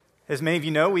As many of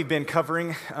you know, we've been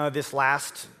covering this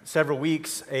last several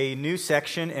weeks a new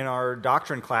section in our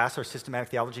doctrine class, our systematic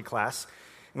theology class.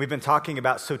 And we've been talking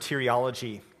about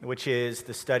soteriology, which is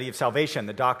the study of salvation,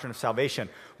 the doctrine of salvation.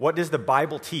 What does the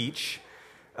Bible teach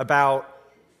about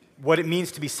what it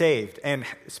means to be saved? And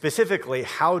specifically,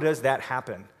 how does that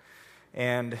happen?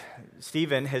 And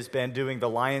Stephen has been doing the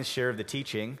lion's share of the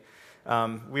teaching.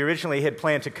 We originally had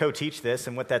planned to co-teach this,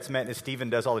 and what that's meant is Stephen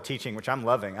does all the teaching, which I'm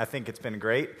loving. I think it's been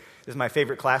great. This is my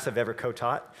favorite class I've ever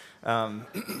co-taught.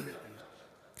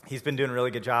 He's been doing a really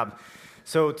good job.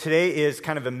 So today is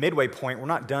kind of a midway point. We're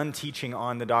not done teaching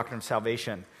on the doctrine of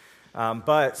salvation.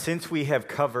 But since we have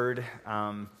covered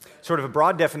sort of a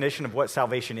broad definition of what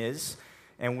salvation is,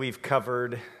 and we've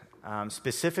covered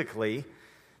specifically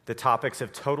the topics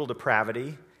of total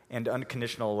depravity and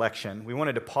unconditional election, we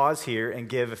wanted to pause here and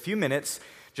give a few minutes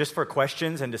just for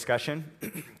questions and discussion.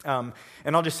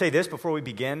 And I'll just say this before we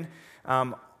begin.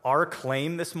 Our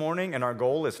claim this morning and our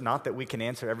goal is not that we can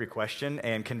answer every question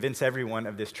and convince everyone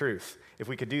of this truth. If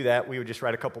we could do that, we would just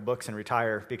write a couple books and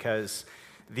retire, because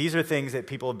these are things that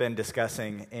people have been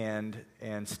discussing and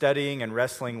studying and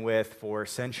wrestling with for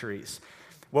centuries.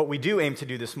 What we do aim to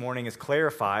do this morning is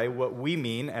clarify what we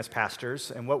mean as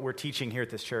pastors and what we're teaching here at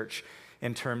this church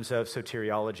in terms of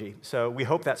soteriology. So we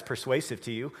hope that's persuasive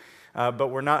to you. But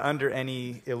we're not under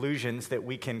any illusions that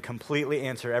we can completely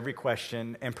answer every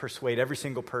question and persuade every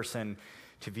single person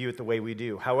to view it the way we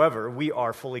do. However, we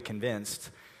are fully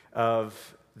convinced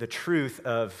of the truth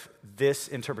of this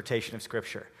interpretation of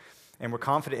Scripture. And we're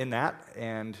confident in that,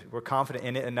 and we're confident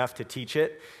in it enough to teach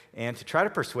it and to try to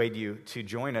persuade you to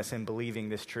join us in believing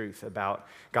this truth about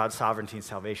God's sovereignty and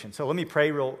salvation. So let me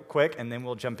pray real quick, and then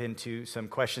we'll jump into some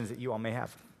questions that you all may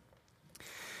have.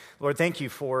 Lord, thank you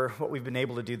for what we've been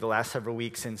able to do the last several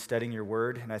weeks in studying your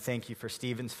word, and I thank you for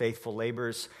Stephen's faithful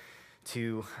labors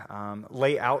to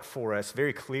lay out for us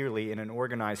very clearly in an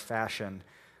organized fashion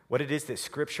what it is that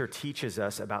Scripture teaches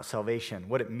us about salvation,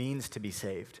 what it means to be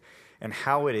saved, and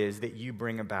how it is that you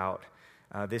bring about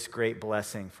this great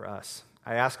blessing for us.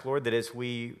 I ask, Lord, that as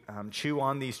we chew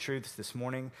on these truths this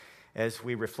morning, as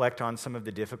we reflect on some of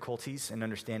the difficulties in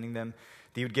understanding them,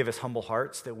 that you would give us humble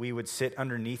hearts, that we would sit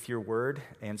underneath your word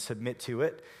and submit to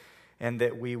it, and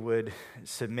that we would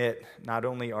submit not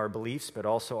only our beliefs, but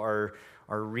also our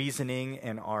reasoning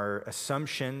and our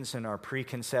assumptions and our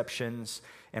preconceptions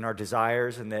and our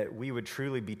desires, and that we would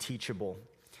truly be teachable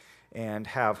and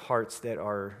have hearts that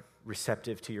are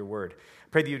receptive to your word. I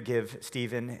pray that you would give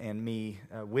Stephen and me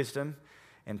wisdom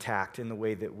and tact in the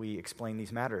way that we explain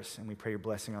these matters, and we pray your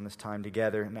blessing on this time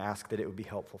together and ask that it would be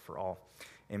helpful for all.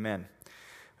 Amen.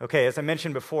 Okay, as I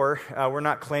mentioned before, we're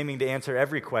not claiming to answer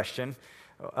every question,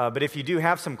 but if you do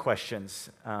have some questions,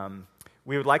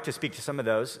 we would like to speak to some of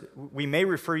those. We may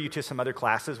refer you to some other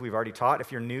classes we've already taught.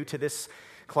 If you're new to this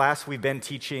class, we've been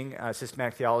teaching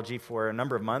systematic theology for a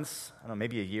number of months, I don't know,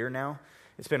 maybe a year now.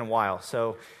 It's been a while.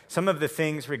 So some of the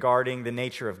things regarding the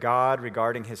nature of God,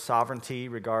 regarding his sovereignty,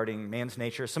 regarding man's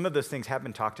nature, some of those things have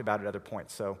been talked about at other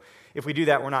points. So if we do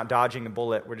that, we're not dodging a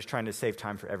bullet. We're just trying to save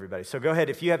time for everybody. So go ahead.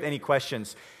 If you have any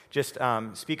questions, just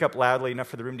speak up loudly enough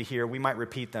for the room to hear. We might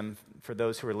repeat them for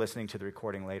those who are listening to the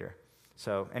recording later.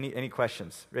 So any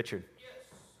questions? Richard? Yes.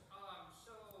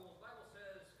 So the Bible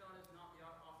says God is not the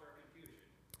author of confusion.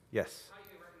 Yes. How do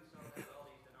you reconcile that with all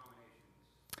these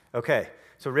denominations? Okay.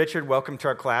 So Richard, welcome to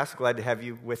our class. Glad to have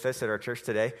you with us at our church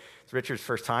today. It's Richard's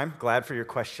first time. Glad for your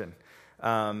question.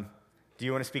 Do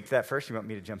you want to speak to that first, or you want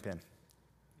me to jump in?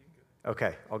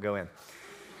 Okay, I'll go in.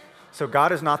 So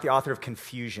God is not the author of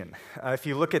confusion. If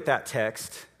you look at that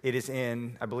text, it is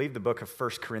in, I believe, the book of 1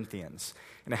 Corinthians.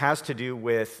 And it has to do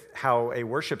with how a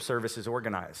worship service is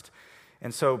organized.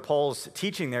 And so Paul's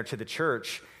teaching there to the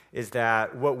church is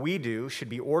that what we do should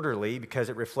be orderly because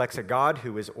it reflects a God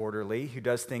who is orderly, who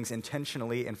does things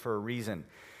intentionally and for a reason.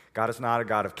 God is not a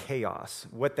God of chaos.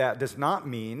 What that does not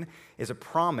mean is a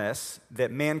promise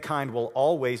that mankind will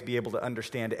always be able to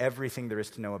understand everything there is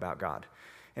to know about God.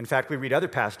 In fact, we read other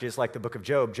passages like the book of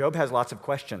Job. Job has lots of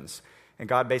questions, and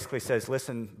God basically says,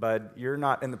 listen, bud, you're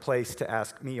not in the place to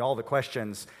ask me all the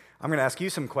questions. I'm going to ask you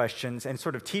some questions, and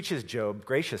sort of teaches Job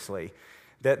graciously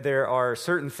that there are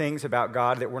certain things about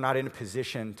God that we're not in a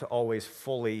position to always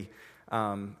fully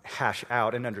hash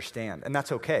out and understand. And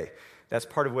that's okay. That's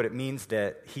part of what it means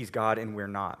that he's God and we're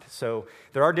not. So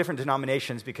there are different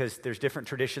denominations because there's different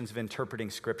traditions of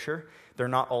interpreting Scripture. They're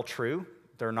not all true.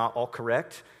 They're not all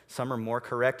correct. Some are more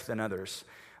correct than others.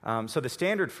 So the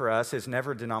standard for us is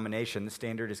never denomination. The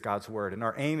standard is God's Word. And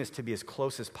our aim is to be as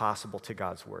close as possible to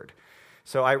God's Word.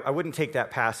 So I wouldn't take that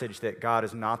passage that God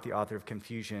is not the author of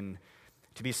confusion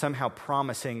to be somehow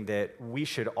promising that we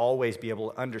should always be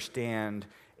able to understand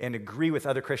and agree with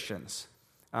other Christians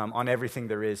on everything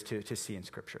there is to see in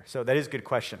Scripture. So that is a good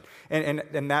question. And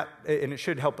it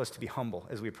should help us to be humble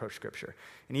as we approach Scripture.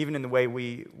 And even in the way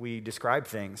we describe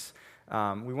things,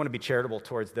 we want to be charitable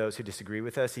towards those who disagree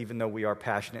with us, even though we are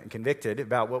passionate and convicted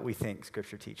about what we think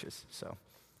Scripture teaches. So,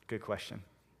 good question.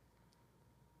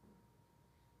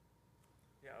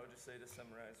 Yeah, I would just say to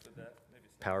summarize with that, maybe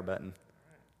Power button.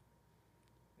 All right.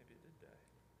 Maybe it did die.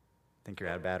 I think you're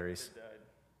out of batteries. It died.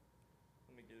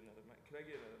 Let me get another mic. Could I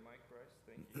get another mic, Bryce?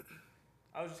 Thank you.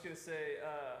 I was just going to say,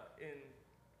 in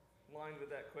line with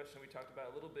that question, we talked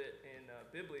about a little bit in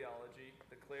bibliology,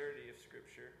 the clarity of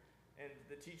Scripture, and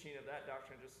the teaching of that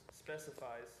doctrine just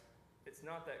specifies it's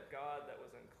not that God that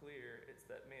was unclear, it's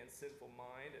that man's sinful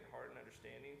mind and heart and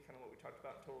understanding, kind of what we talked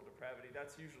about in total depravity.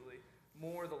 That's usually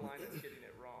more the line that's getting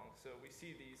it wrong. So we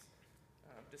see these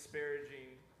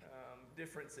disparaging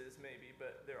differences maybe,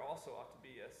 but there also ought to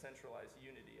be a centralized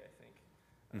unity, I think,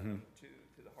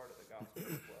 to the heart of the gospel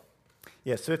as well.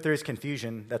 Yeah, so if there is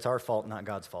confusion, that's our fault, not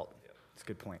God's fault. Yep. That's a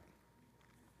good point.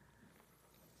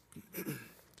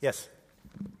 Yes?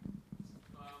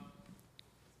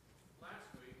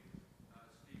 Last week,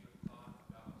 Stephen talked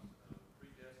about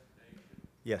predestination.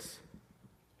 Yes.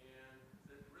 And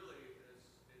it really is,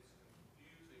 it's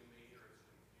confusing me, or it's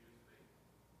confused me.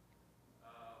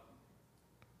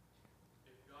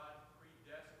 If God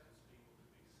predestines people to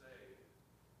be saved,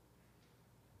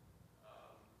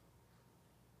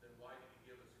 then why did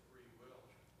he give us free will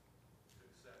to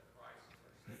accept Christ as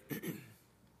our Savior?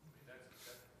 I mean, that's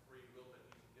the free will that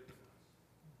he's given us.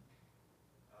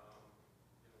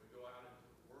 We go out into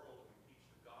the world and we teach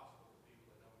the gospel to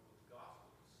people that don't know the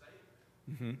gospel to save them.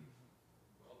 Mm-hmm.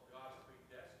 Well, if God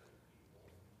predestined people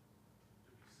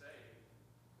to be saved,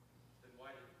 then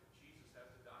why did Jesus have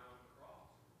to die on the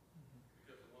cross?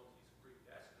 Because the ones he's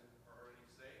predestined are already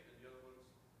saved, and the other ones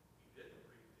he didn't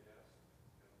predestine,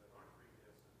 that aren't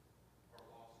predestined, are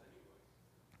lost anyway.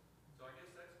 So I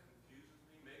guess that confuses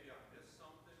me. Maybe I missed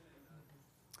something in the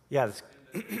Yeah, that's,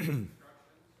 instructions,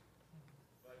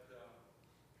 but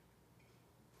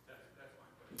that's my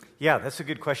question. yeah, that's a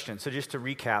good question. So just to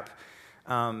recap,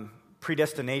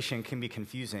 predestination can be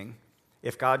confusing.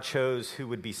 If God chose who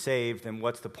would be saved, then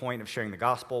what's the point of sharing the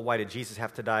gospel? Why did Jesus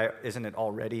have to die? Isn't it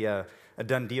already a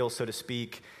done deal, so to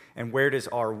speak? And where does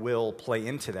our will play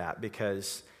into that?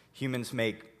 Because humans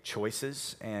make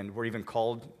choices, and we're even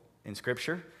called in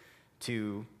Scripture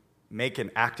to make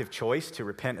an active choice to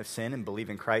repent of sin and believe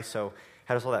in Christ. So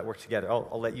how does all that work together?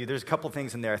 I'll let you. There's a couple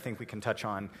things in there I think we can touch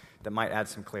on that might add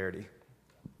some clarity.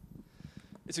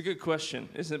 It's a good question.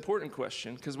 It's an important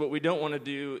question, because what we don't want to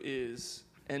do is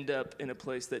end up in a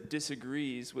place that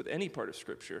disagrees with any part of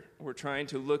Scripture. We're trying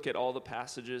to look at all the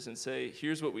passages and say,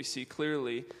 here's what we see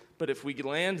clearly, but if we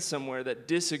land somewhere that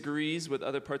disagrees with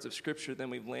other parts of Scripture, then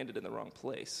we've landed in the wrong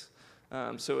place.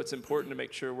 So it's important to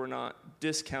make sure we're not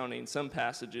discounting some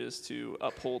passages to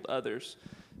uphold others.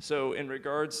 So in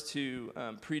regards to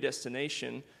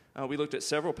predestination, we looked at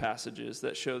several passages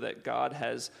that show that God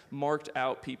has marked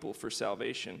out people for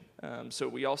salvation. So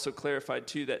we also clarified,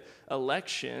 too, that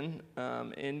election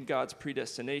in God's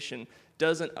predestination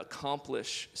doesn't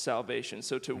accomplish salvation.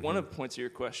 So to one of the points of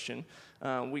your question,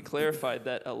 we clarified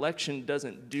that election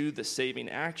doesn't do the saving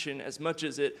action as much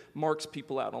as it marks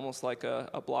people out, almost like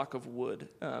a block of wood.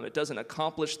 It doesn't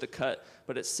accomplish the cut,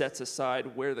 but it sets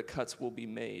aside where the cuts will be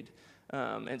made.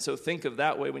 And so think of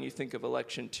that way when you think of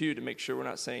election, too, to make sure we're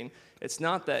not saying it's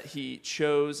not that he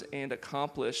chose and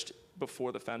accomplished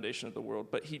before the foundation of the world,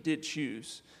 but he did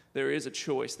choose. There is a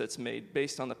choice that's made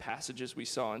based on the passages we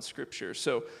saw in Scripture.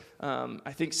 So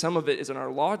I think some of it is in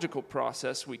our logical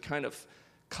process. We kind of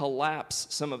collapse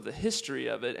some of the history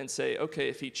of it and say, okay,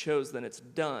 if he chose, then it's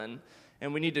done.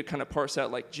 And we need to kind of parse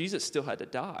out, like, Jesus still had to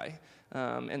die.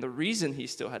 And the reason he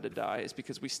still had to die is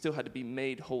because we still had to be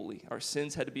made holy. Our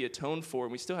sins had to be atoned for,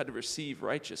 and we still had to receive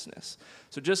righteousness.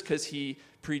 So just because he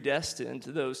predestined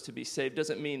those to be saved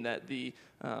doesn't mean that the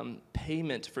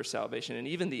payment for salvation and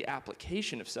even the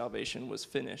application of salvation was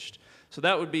finished. So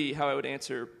that would be how I would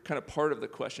answer kind of part of the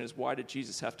question is, why did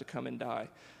Jesus have to come and die?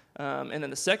 And then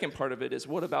the second part of it is,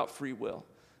 what about free will?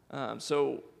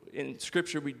 So in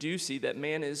Scripture, we do see that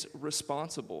man is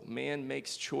responsible. Man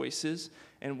makes choices,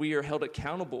 and we are held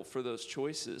accountable for those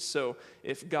choices. So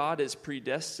if God is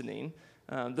predestining,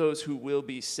 those who will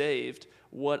be saved,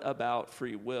 what about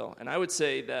free will? And I would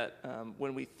say that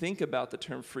when we think about the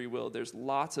term free will, there's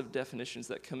lots of definitions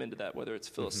that come into that, whether it's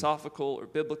philosophical or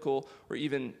biblical or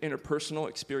even interpersonal,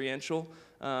 experiential,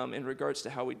 in regards to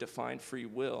how we define free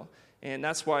will. And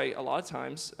that's why a lot of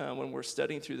times when we're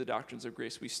studying through the doctrines of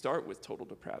grace, we start with total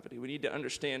depravity. We need to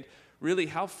understand really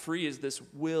how free is this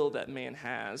will that man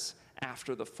has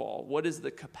after the fall? What is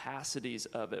the capacities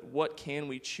of it? What can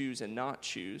we choose and not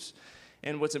choose?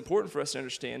 And what's important for us to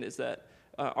understand is that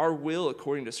our will,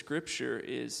 according to Scripture,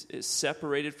 is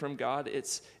separated from God.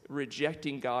 It's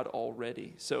rejecting God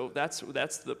already. So that's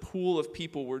the pool of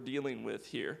people we're dealing with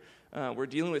here. We're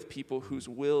dealing with people whose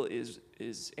will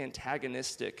is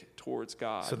antagonistic towards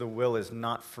God. So the will is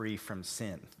not free from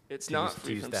sin. It's not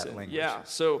free from sin. Language. Yeah.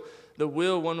 So the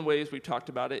will, one of the ways we've talked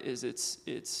about it is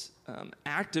it's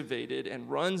activated and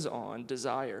runs on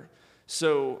desire.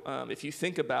 So if you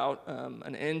think about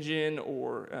an engine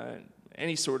or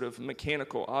any sort of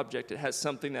mechanical object, it has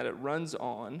something that it runs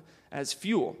on as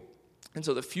fuel. And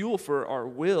so the fuel for our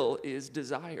will is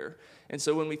desire. And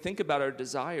so when we think about our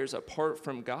desires apart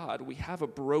from God, we have a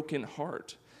broken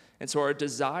heart. And so our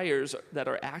desires that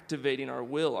are activating our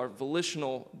will, our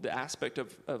volitional, the aspect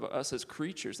of us as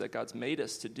creatures that God's made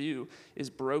us to do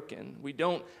is broken. We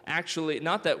don't actually,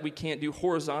 not that we can't do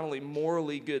horizontally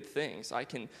morally good things. I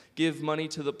can give money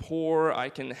to the poor. I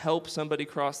can help somebody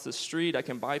cross the street. I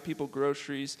can buy people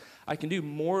groceries. I can do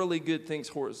morally good things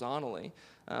horizontally.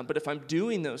 But if I'm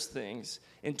doing those things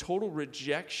in total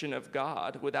rejection of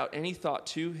God without any thought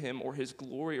to him or his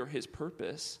glory or his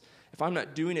purpose, if I'm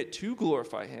not doing it to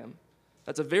glorify him,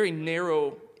 that's a very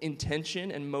narrow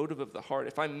intention and motive of the heart.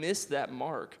 If I miss that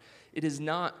mark, it is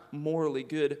not morally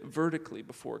good vertically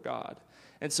before God.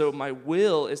 And so my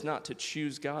will is not to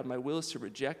choose God. My will is to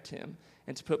reject him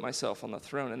and to put myself on the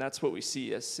throne. And that's what we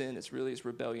see as sin. It's really is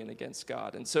rebellion against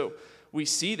God. And so we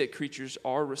see that creatures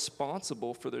are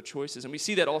responsible for their choices. And we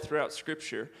see that all throughout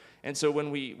Scripture. And so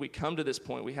when we come to this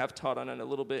point, we have taught on it a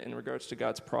little bit in regards to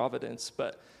God's providence.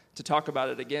 But to talk about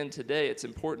it again today, it's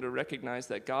important to recognize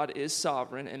that God is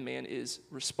sovereign and man is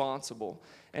responsible.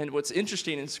 And what's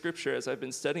interesting in Scripture, as I've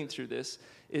been studying through this,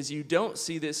 is you don't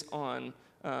see this on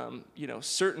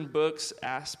certain books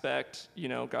aspect,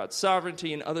 God's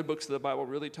sovereignty, and other books of the Bible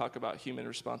really talk about human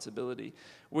responsibility.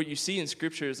 What you see in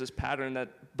Scripture is this pattern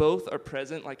that both are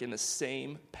present like in the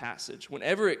same passage.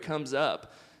 Whenever it comes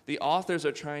up, the authors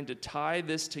are trying to tie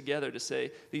this together to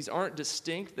say these aren't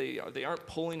distinct, they aren't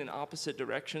pulling in opposite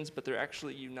directions, but they're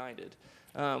actually united.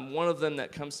 One of them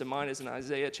that comes to mind is in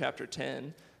Isaiah chapter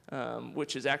 10,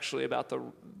 which is actually about the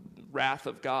wrath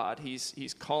of God.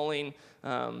 He's calling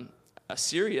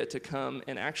Assyria to come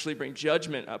and actually bring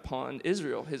judgment upon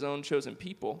Israel, his own chosen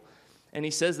people. And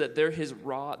he says that they're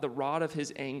the rod of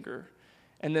his anger.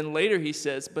 And then later he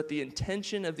says, but the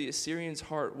intention of the Assyrian's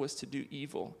heart was to do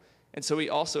evil. And so he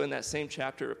also in that same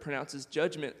chapter pronounces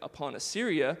judgment upon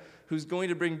Assyria, who's going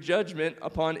to bring judgment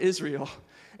upon Israel.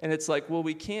 And it's like, well,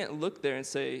 we can't look there and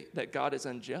say that God is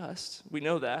unjust. We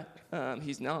know that.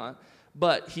 He's not.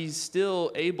 But he's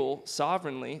still able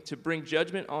sovereignly to bring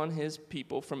judgment on his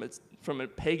people from a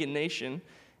pagan nation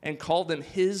and call them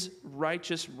his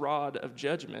righteous rod of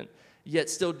judgment, yet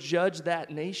still judge that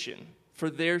nation for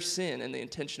their sin and the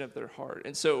intention of their heart.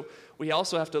 And so we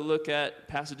also have to look at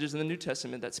passages in the New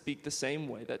Testament that speak the same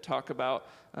way, that talk about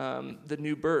the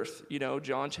new birth.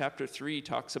 John chapter 3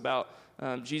 talks about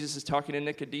Jesus is talking to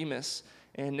Nicodemus,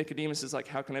 and Nicodemus is like,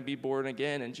 how can I be born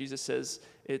again? And Jesus says,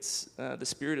 it's the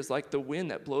Spirit is like the wind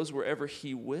that blows wherever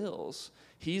he wills.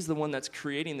 He's the one that's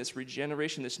creating this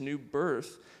regeneration, this new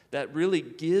birth that really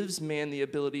gives man the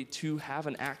ability to have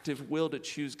an active will to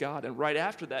choose God. And right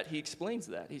after that, he explains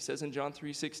that. He says in John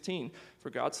 3:16, for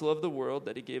God so loved the world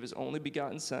that he gave his only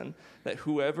begotten Son, that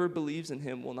whoever believes in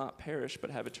him will not perish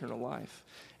but have eternal life.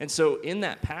 And so in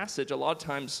that passage, a lot of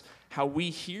times how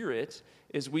we hear it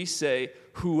is we say,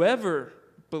 whoever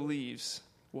believes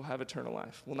will have eternal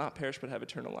life, will not perish but have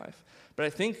eternal life. But I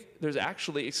think there's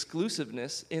actually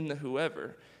exclusiveness in the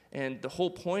whoever. And the whole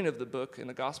point of the book in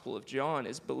the Gospel of John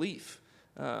is belief.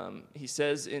 He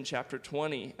says in chapter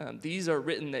 20, these are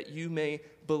written that you may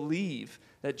believe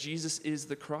that Jesus is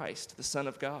the Christ, the Son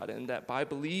of God, and that by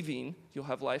believing you'll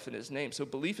have life in his name. So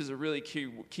belief is a really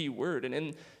key word. And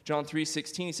in John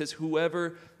 3:16, he says,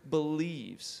 whoever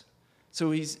believes. So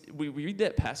we read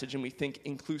that passage and we think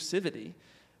inclusivity.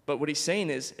 But what he's saying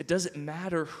is, it doesn't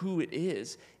matter who it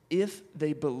is. If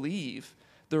they believe,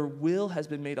 their will has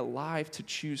been made alive to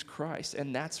choose Christ,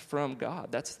 and that's from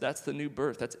God. That's the new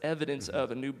birth. That's evidence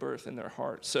of a new birth in their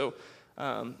heart. So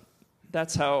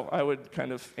that's how I would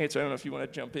kind of answer. I don't know if you want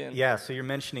to jump in. Yeah, so you're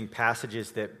mentioning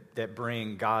passages that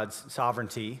bring God's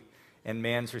sovereignty and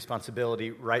man's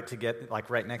responsibility right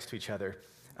next to each other.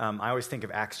 I always think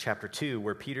of Acts chapter 2,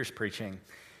 where Peter's preaching,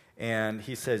 and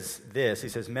he says this. He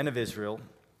says, "Men of Israel,"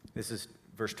 this is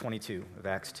verse 22 of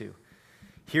Acts 2,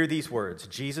 "hear these words,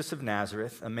 Jesus of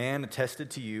Nazareth, a man attested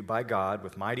to you by God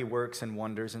with mighty works and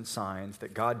wonders and signs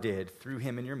that God did through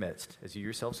him in your midst, as you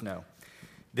yourselves know.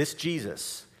 This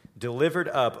Jesus, delivered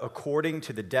up according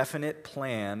to the definite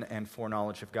plan and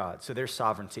foreknowledge of God." So there's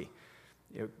sovereignty.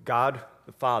 God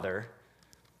the Father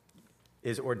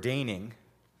is ordaining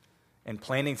and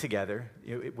planning together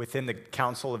within the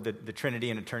counsel of the Trinity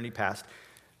in eternity past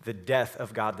the death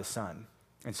of God the Son.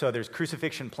 And so there's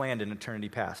crucifixion planned in eternity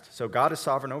past. So God is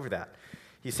sovereign over that.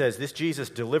 He says, "This Jesus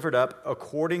delivered up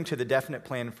according to the definite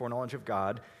plan and foreknowledge of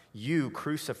God, you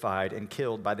crucified and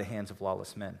killed by the hands of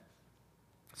lawless men."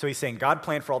 So he's saying God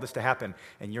planned for all this to happen,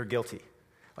 and you're guilty.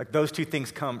 Like those two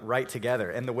things come right together.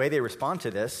 And the way they respond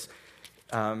to this,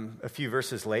 a few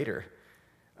verses later,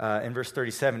 in verse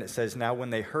 37, it says, "Now when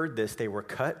they heard this, they were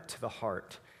cut to the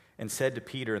heart and said to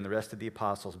Peter and the rest of the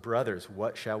apostles, 'Brothers,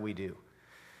 what shall we do?'"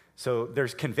 So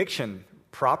there's conviction,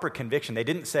 proper conviction. They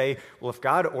didn't say, "Well, if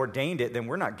God ordained it, then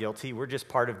we're not guilty. We're just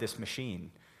part of this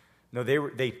machine." No,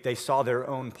 they saw their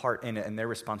own part in it and their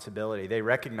responsibility. They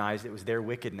recognized it was their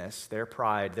wickedness, their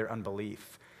pride, their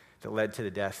unbelief that led to the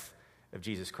death of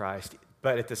Jesus Christ.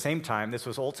 But at the same time, this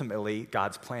was ultimately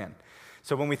God's plan.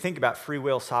 So when we think about free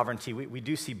will, sovereignty, we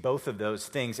do see both of those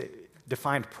things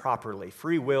defined properly.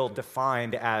 Free will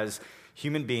defined as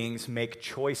human beings make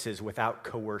choices without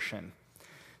coercion.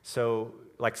 So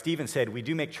like Stephen said, we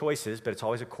do make choices, but it's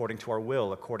always according to our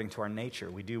will, according to our nature.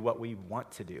 We do what we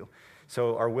want to do.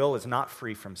 So our will is not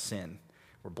free from sin.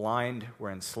 We're blind,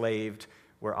 we're enslaved,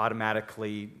 we're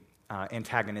automatically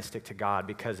antagonistic to God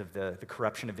because of the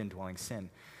corruption of indwelling sin.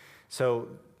 So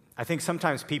I think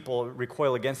sometimes people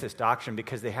recoil against this doctrine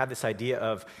because they have this idea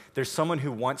of there's someone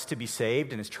who wants to be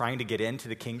saved and is trying to get into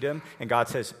the kingdom, and God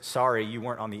says, "Sorry, you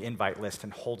weren't on the invite list,"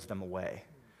 and holds them away.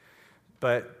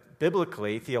 But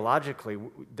biblically, theologically,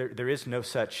 there is no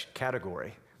such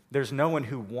category. There's no one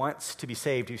who wants to be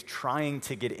saved, who's trying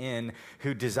to get in,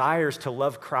 who desires to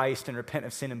love Christ and repent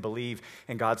of sin and believe,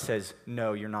 and God says,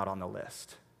 "No, you're not on the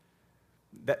list."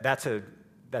 That's a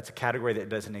category that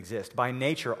doesn't exist. By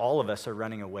nature, all of us are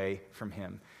running away from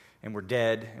him, and we're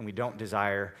dead, and we don't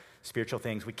desire spiritual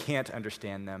things. We can't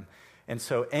understand them. And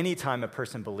so anytime a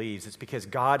person believes, it's because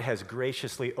God has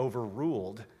graciously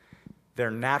overruled their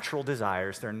natural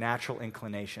desires, their natural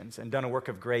inclinations, and done a work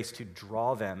of grace to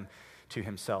draw them to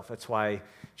himself. That's why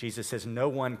Jesus says, "No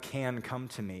one can come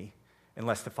to me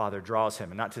unless the Father draws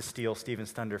him." And not to steal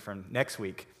Stephen's thunder from next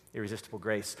week, irresistible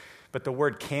grace, but the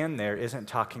word "can" there isn't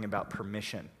talking about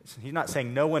permission. He's not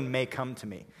saying no one may come to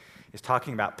me. He's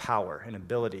talking about power and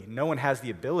ability. No one has the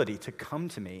ability to come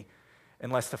to me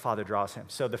unless the Father draws him.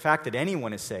 So the fact that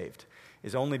anyone is saved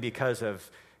is only because of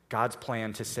God's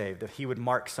plan to save, that he would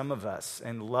mark some of us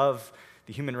and love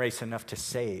the human race enough to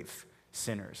save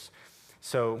sinners.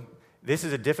 So this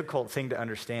is a difficult thing to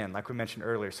understand, like we mentioned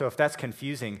earlier. So if that's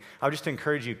confusing, I would just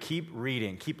encourage you, keep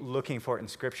reading, keep looking for it in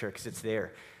Scripture, because it's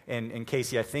there. And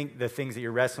Casey, I think the things that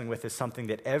you're wrestling with is something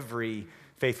that every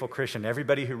faithful Christian,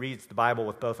 everybody who reads the Bible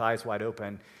with both eyes wide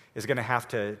open, is going to have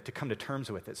to come to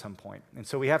terms with at some point. And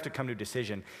so we have to come to a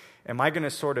decision. Am I going to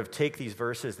sort of take these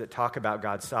verses that talk about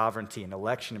God's sovereignty and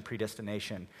election and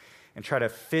predestination and try to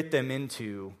fit them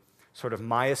into sort of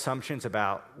my assumptions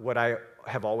about what I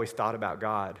have always thought about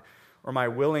God? Or am I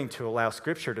willing to allow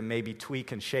Scripture to maybe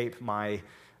tweak and shape my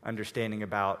understanding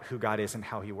about who God is and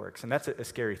how he works? And that's a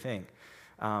scary thing.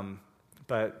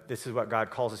 But this is what God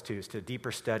calls us to, is to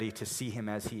deeper study, to see him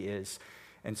as he is.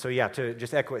 And so, yeah, to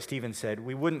just echo what Stephen said,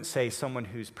 we wouldn't say someone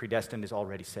who's predestined is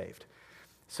already saved.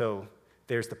 So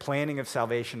there's the planning of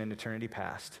salvation in eternity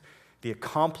past, the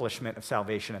accomplishment of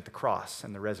salvation at the cross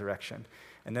and the resurrection,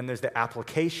 and then there's the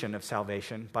application of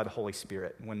salvation by the Holy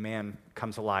Spirit when man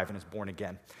comes alive and is born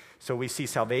again. So we see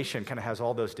salvation kind of has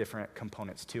all those different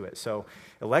components to it. So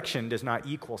election does not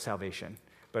equal salvation,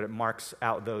 but it marks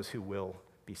out those who will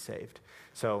be saved.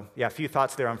 So yeah, a few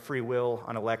thoughts there on free will,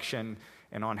 on election,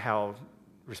 and on how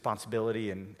responsibility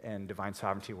and divine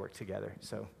sovereignty work together.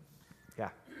 So, yeah.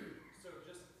 So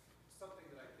just something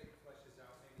that I think fleshes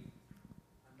out maybe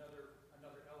another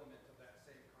element of that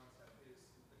same concept is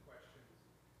the question,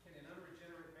 can an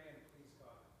unregenerate man please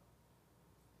God?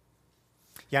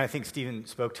 Yeah, I think Stephen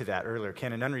spoke to that earlier.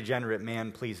 Can an unregenerate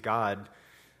man please God?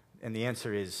 And the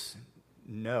answer is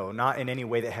no, not in any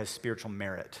way that has spiritual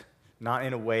merit, not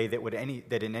in a way that would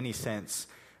in any sense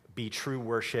be true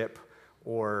worship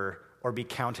or or be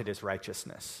counted as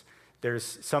righteousness.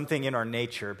 There's something in our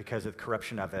nature, because of the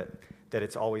corruption of it, that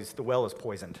it's always, the well is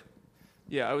poisoned.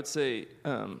 Yeah, I would say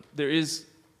there is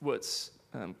what's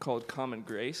called common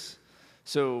grace.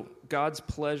 So God's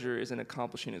pleasure is in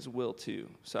accomplishing his will too.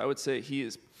 So I would say he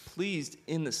is pleased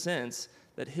in the sense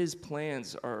that his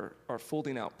plans are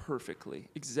folding out perfectly,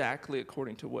 exactly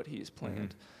according to what he has planned.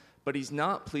 Mm-hmm. But he's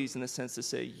not pleased in the sense to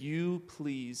say, you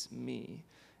please me.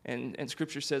 And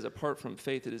Scripture says, apart from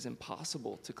faith, it is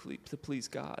impossible to please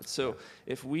God. So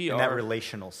if we in that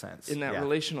relational sense. In that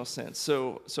relational sense.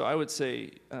 So I would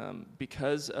say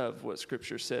because of what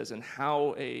Scripture says and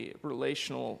how a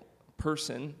relational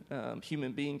person,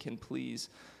 human being, can please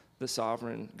the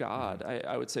sovereign God, mm-hmm.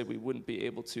 I would say we wouldn't be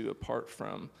able to apart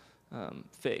from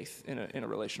faith in a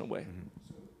relational way. Mm-hmm.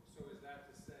 So is that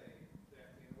to say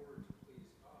that in order to please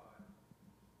God,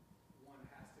 one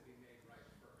has to be made right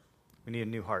first? We need a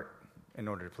new heart in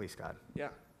order to please God.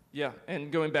 Yeah.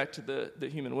 And going back to the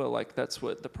human will, like that's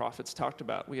what the prophets talked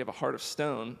about. We have a heart of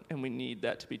stone, and we need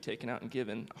that to be taken out and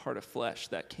given a heart of flesh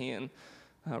that can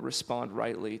respond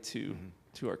rightly to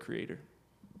our Creator.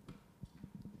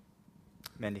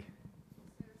 Mandy.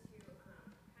 So to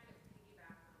kind of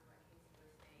piggyback on what Casey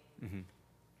was saying, Mm-hmm.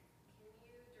 can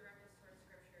you direct us towards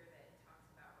Scripture that talks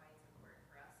about why it's important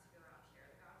for us to go out and share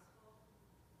the gospel?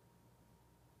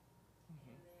 And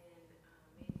then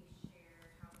maybe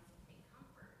share how we can take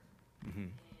comfort in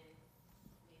maybe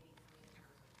coming to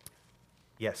terms with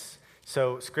this. Yes.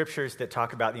 So scriptures that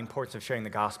talk about the importance of sharing the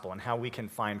gospel and how we can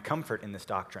find comfort in this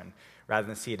doctrine rather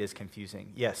than see it as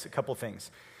confusing. Yes, a couple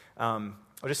things. I'll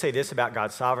just say this about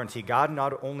God's sovereignty. God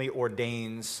not only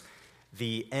ordains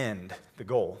the end, the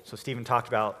goal. So Stephen talked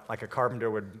about like a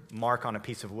carpenter would mark on a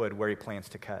piece of wood where he plans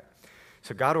to cut.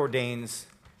 So God ordains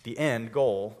the end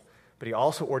goal, but he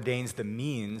also ordains the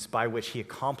means by which he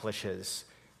accomplishes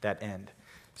that end.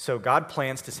 So God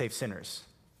plans to save sinners,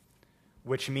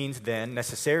 which means then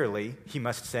necessarily he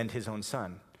must send his own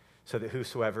son so that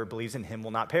whosoever believes in him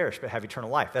will not perish but have eternal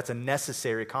life. That's a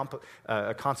necessary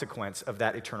consequence of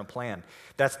that eternal plan.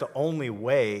 That's the only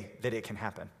way that it can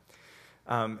happen.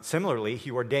 Similarly, he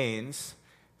ordains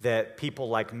that people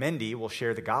like Mendy will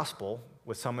share the gospel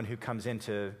with someone who comes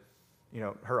into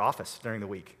her office during the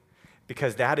week,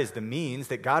 because that is the means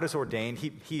that God has ordained.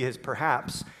 He has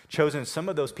perhaps chosen some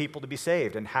of those people to be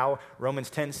saved. And how Romans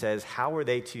 10 says, how are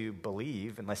they to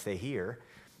believe unless they hear?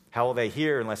 How will they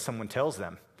hear unless someone tells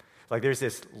them? Like there's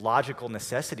this logical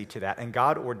necessity to that. And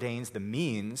God ordains the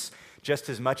means just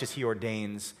as much as he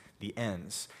ordains the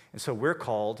ends. And so we're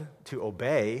called to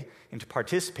obey and to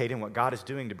participate in what God is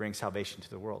doing to bring salvation to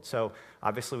the world. So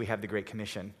obviously we have the Great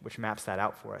Commission, which maps that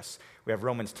out for us. We have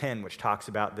Romans 10, which talks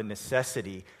about the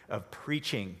necessity of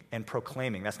preaching and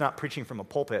proclaiming. That's not preaching from a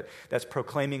pulpit. That's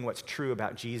proclaiming what's true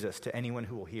about Jesus to anyone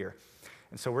who will hear.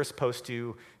 And so we're supposed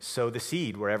to sow the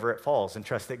seed wherever it falls and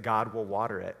trust that God will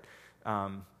water it.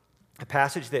 A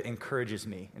passage that encourages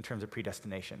me in terms of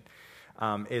predestination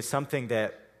is something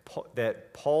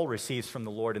that Paul receives from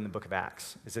the Lord in the book of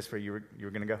Acts. Is this where you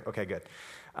were going to go? Okay, good.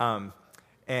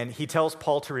 And he tells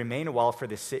Paul to remain a while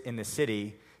in this city.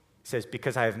 He says,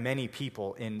 because I have many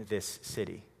people in this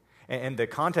city. And the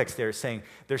context there is saying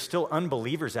there's still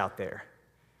unbelievers out there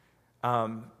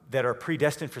that are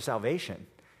predestined for salvation.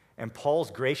 And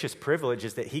Paul's gracious privilege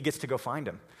is that he gets to go find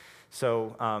them.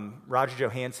 So Roger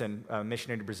Johansson, a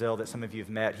missionary to Brazil that some of you have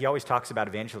met, he always talks about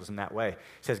evangelism that way.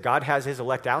 He says, God has his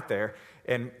elect out there,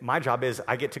 and my job is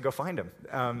I get to go find them.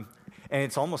 And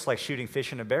it's almost like shooting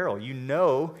fish in a barrel. You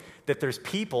know that there's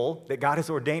people that God has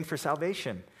ordained for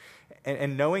salvation.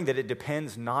 And knowing that it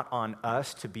depends not on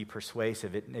us to be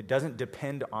persuasive. It doesn't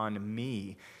depend on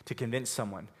me to convince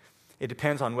someone. It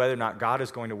depends on whether or not God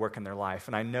is going to work in their life.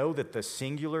 And I know that the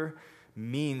singular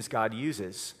means God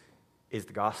uses is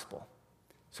the gospel.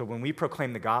 So when we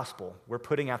proclaim the gospel, we're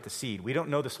putting out the seed. We don't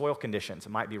know the soil conditions. It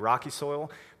might be rocky soil,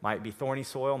 might be thorny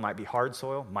soil, might be hard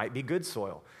soil, might be good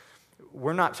soil.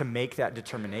 We're not to make that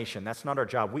determination. That's not our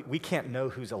job. We can't know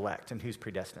who's elect and who's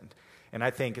predestined. And I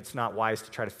think it's not wise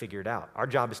to try to figure it out. Our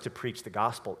job is to preach the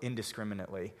gospel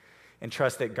indiscriminately and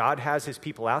trust that God has his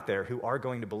people out there who are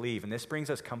going to believe. And this brings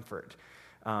us comfort.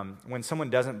 When someone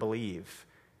doesn't believe,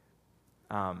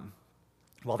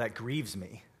 well, that grieves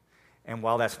me. And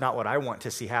while that's not what I want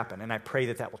to see happen, and I pray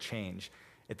that that will change,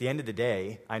 at the end of the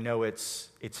day, I know it's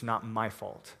not my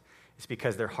fault. It's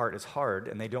because their heart is hard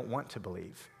and they don't want to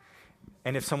believe.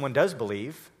 And if someone does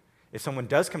believe, if someone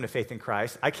does come to faith in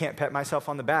Christ, I can't pat myself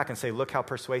on the back and say, look how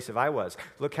persuasive I was.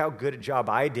 Look how good a job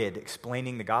I did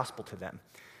explaining the gospel to them.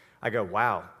 I go,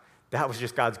 wow, that was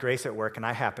just God's grace at work, and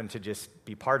I happen to just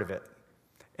be part of it.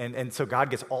 And so God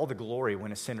gets all the glory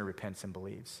when a sinner repents and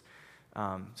believes.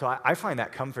 So I find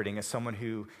that comforting as someone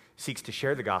who seeks to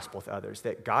share the gospel with others,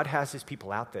 that God has his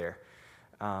people out there,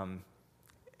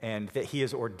 and that he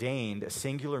has ordained a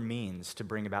singular means to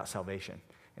bring about salvation,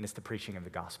 and it's the preaching of the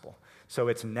gospel. So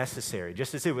it's necessary.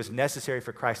 Just as it was necessary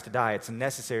for Christ to die, it's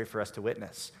necessary for us to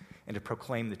witness and to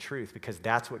proclaim the truth, because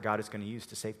that's what God is going to use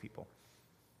to save people.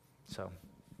 So,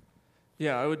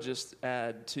 Yeah, I would just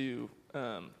add to,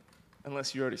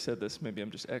 unless you already said this, maybe I'm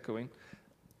just echoing,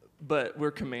 but we're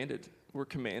commanded. We're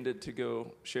commanded to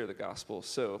go share the gospel.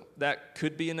 So that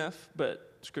could be enough,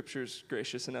 but Scripture's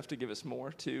gracious enough to give us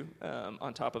more, too.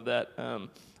 On top of that,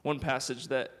 one passage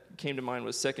that came to mind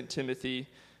was 2 Timothy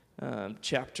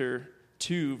chapter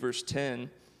 2, verse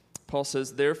 10. Paul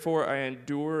says, "Therefore I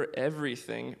endure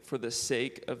everything for the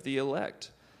sake of the elect,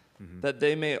 that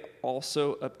they may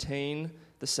also obtain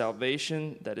the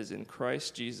salvation that is in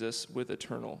Christ Jesus with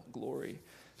eternal glory."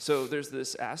 So there's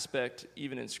this aspect,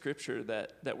 even in Scripture,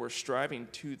 that we're striving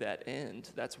to that end.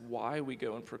 That's why we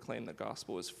go and proclaim the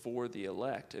gospel, is for the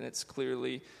elect. And it's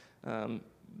clearly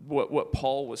what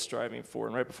Paul was striving for.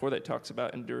 And right before that, he talks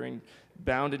about enduring,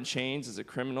 bound in chains as a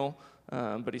criminal.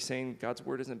 But he's saying God's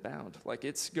word isn't bound. Like,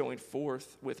 it's going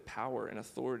forth with power and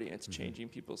authority, and it's changing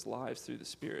people's lives through the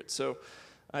Spirit. So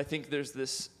I think there's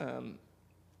this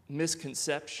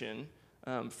misconception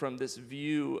from this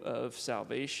view of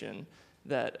salvation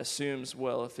that assumes,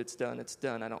 well, if it's done, it's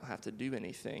done. I don't have to do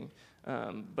anything.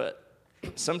 But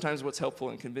sometimes what's helpful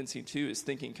and convincing, too, is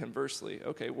thinking conversely.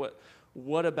 Okay,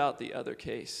 what about the other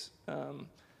case?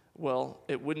 Well,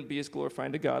 it wouldn't be as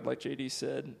glorifying to God, like J.D.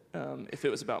 said, if it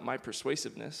was about my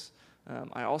persuasiveness.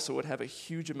 I also would have a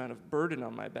huge amount of burden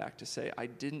on my back to say, I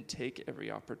didn't take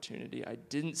every opportunity. I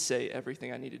didn't say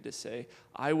everything I needed to say.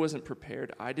 I wasn't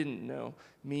prepared. I didn't know.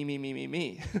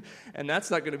 Me. And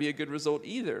that's not going to be a good result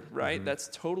either, right? Mm-hmm. That's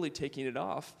totally taking it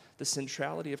off the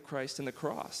centrality of Christ and the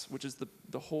cross, which is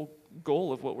the whole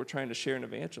goal of what we're trying to share in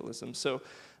evangelism. So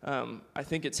I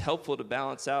think it's helpful to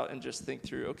balance out and just think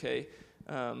through, okay,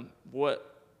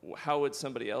 how would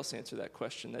somebody else answer that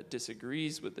question that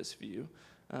disagrees with this view?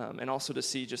 And also to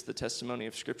see just the testimony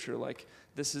of Scripture, like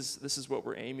this is what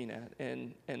we're aiming at,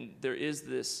 and there is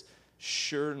this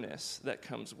sureness that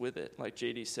comes with it. Like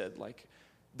JD said, like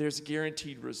there's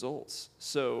guaranteed results,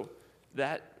 so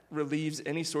that relieves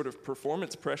any sort of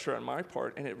performance pressure on my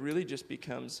part, and it really just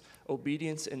becomes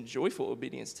obedience and joyful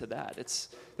obedience to that.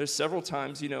 There's several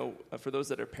times, for those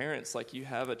that are parents, like you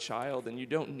have a child and you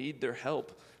don't need their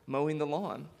help mowing the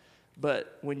lawn.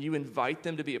 But when you invite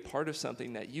them to be a part of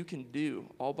something that you can do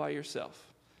all by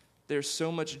yourself, there's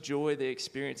so much joy they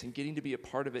experience in getting to be a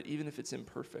part of it, even if it's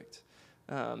imperfect.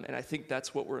 And I think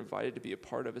that's what we're invited to be a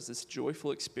part of, is this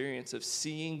joyful experience of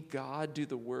seeing God do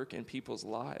the work in people's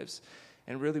lives.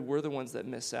 And really, we're the ones that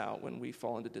miss out when we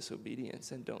fall into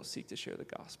disobedience and don't seek to share the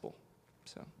gospel.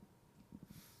 So,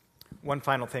 one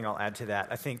final thing I'll add to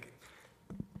that. I think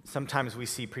sometimes we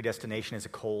see predestination as a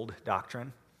cold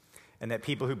doctrine, and that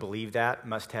people who believe that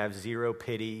must have zero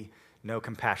pity, no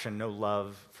compassion, no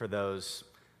love for those,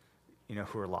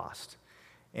 who are lost.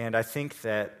 And I think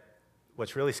that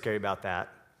what's really scary about that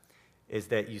is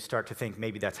that you start to think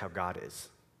maybe that's how God is.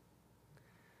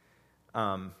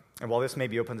 And while this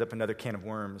maybe opens up another can of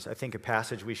worms, I think a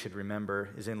passage we should remember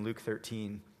is in Luke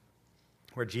 13,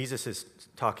 where Jesus is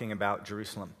talking about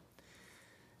Jerusalem,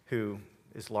 who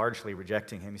is largely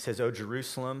rejecting him. He says, "Oh,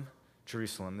 Jerusalem,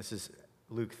 Jerusalem," this is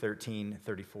Luke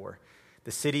 13:34.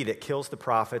 "The city that kills the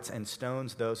prophets and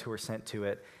stones those who are sent to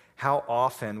it. How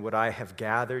often would I have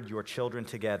gathered your children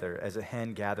together as a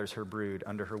hen gathers her brood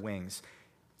under her wings,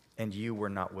 and you were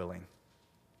not willing."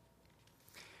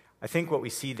 I think what we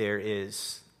see there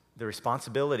is the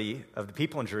responsibility of the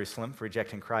people in Jerusalem for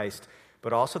rejecting Christ,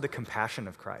 but also the compassion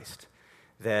of Christ.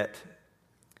 That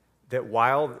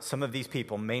while some of these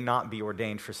people may not be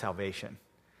ordained for salvation,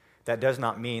 that does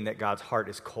not mean that God's heart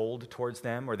is cold towards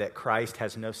them or that Christ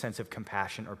has no sense of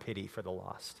compassion or pity for the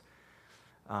lost.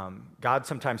 God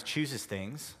sometimes chooses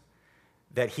things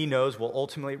that he knows will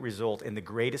ultimately result in the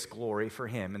greatest glory for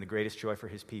him and the greatest joy for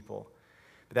his people.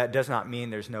 But that does not mean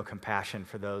there's no compassion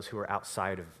for those who are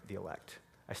outside of the elect.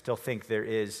 I still think there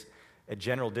is a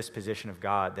general disposition of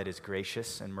God that is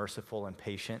gracious and merciful and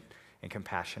patient and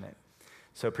compassionate.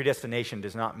 So predestination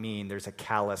does not mean there's a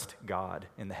calloused God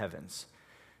in the heavens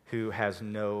who has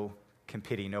no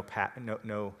pity, no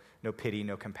pity,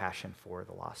 no compassion for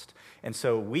the lost. And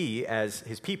so we, as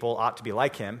his people, ought to be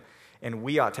like him, and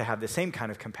we ought to have the same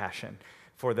kind of compassion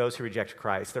for those who reject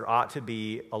Christ. There ought to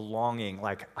be a longing,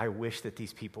 like, I wish that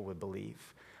these people would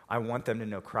believe. I want them to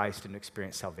know Christ and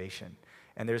experience salvation.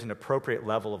 And there's an appropriate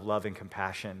level of love and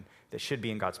compassion that should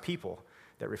be in God's people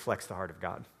that reflects the heart of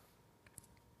God.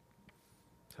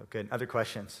 So good. Other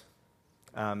questions?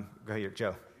 Go ahead,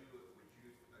 Joe. Would you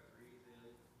agree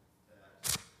then that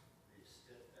the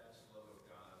steadfast love of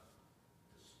God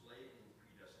displayed in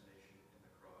predestination in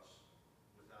the cross,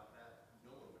 without that,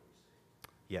 no one would be saved?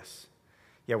 Yes.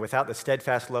 Yeah, without the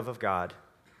steadfast love of God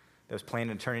that was planned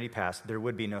in eternity past, there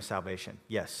would be no salvation.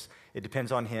 Yes. It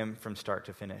depends on him from start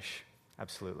to finish.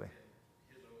 Absolutely.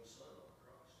 His own son on the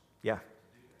cross. Yeah.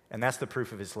 And that's the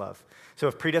proof of his love. So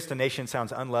if predestination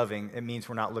sounds unloving, it means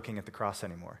we're not looking at the cross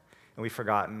anymore. And we've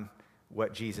forgotten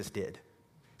what Jesus did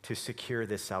to secure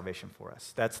this salvation for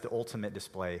us. That's the ultimate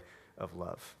display of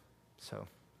love. So,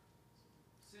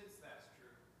 Since that's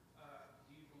true,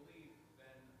 do you believe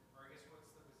then, or I guess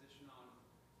what's the position on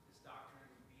this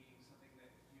doctrine being something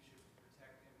that you should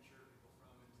protect immature people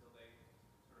from until they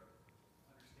sort of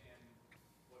understand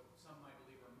what some might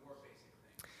believe are more basic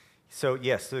things? so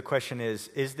yes, so the question is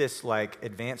this like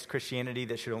advanced Christianity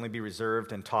that should only be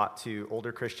reserved and taught to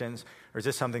older Christians, or is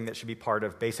this something that should be part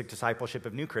of basic discipleship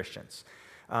of new Christians?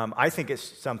 I think it's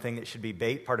something that should be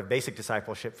part of basic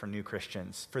discipleship for new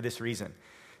Christians for this reason.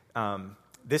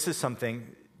 This is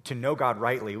something, to know God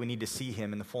rightly, we need to see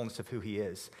him in the fullness of who he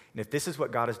is. And if this is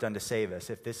what God has done to save us,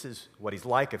 if this is what he's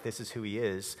like, if this is who he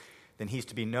is, then he's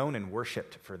to be known and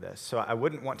worshiped for this. So I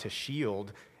wouldn't want to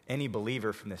shield any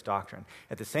believer from this doctrine.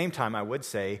 At the same time, I would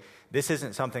say this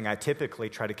isn't something I typically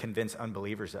try to convince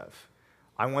unbelievers of.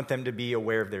 I want them to be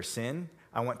aware of their sin.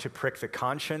 I want to prick the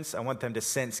conscience. I want them to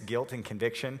sense guilt and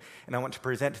conviction. And I want to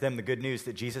present to them the good news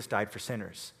that Jesus died for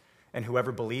sinners. And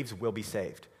whoever believes will be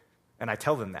saved. And I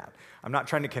tell them that. I'm not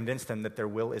trying to convince them that their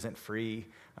will isn't free.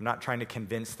 I'm not trying to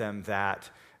convince them that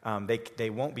they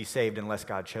won't be saved unless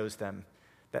God chose them.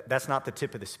 That's not the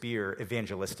tip of the spear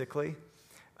evangelistically.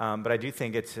 But I do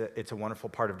think it's a wonderful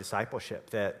part of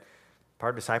discipleship, that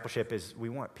part of discipleship is we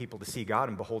want people to see God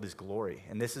and behold his glory.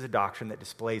 And this is a doctrine that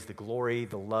displays the glory,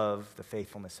 the love, the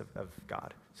faithfulness of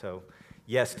God. So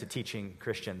yes to teaching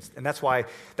Christians. And that's why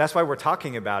we're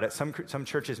talking about it. Some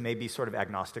churches may be sort of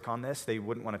agnostic on this. They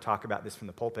wouldn't want to talk about this from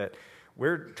the pulpit.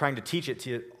 We're trying to teach it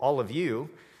to all of you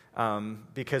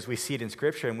because we see it in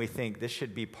Scripture and we think this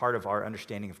should be part of our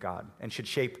understanding of God and should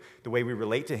shape the way we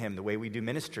relate to him, the way we do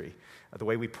ministry, the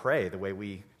way we pray, the way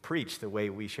we preach, the way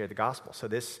we share the gospel. So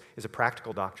this is a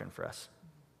practical doctrine for us.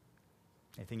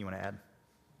 Anything you want to add?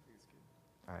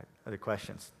 All right. Other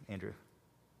questions? Andrew?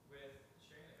 With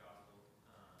sharing the gospel, you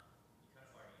kind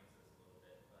of already answered this a little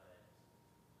bit, but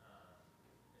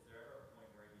is there ever a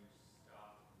point where you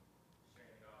stop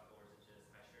sharing the gospel, or is it just,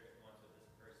 I shared it once with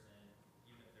this person,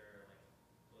 even if they're like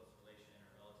close relation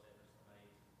or relative or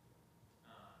somebody,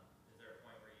 is there a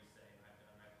point where you say, I've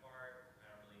done my part,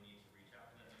 I don't really need to reach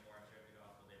out to them anymore, I shared the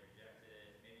gospel, they rejected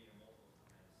it, maybe even multiple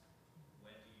times.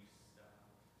 When do you stop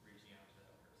reaching out to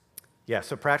that person? Yeah,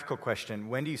 so practical question.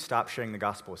 When do you stop sharing the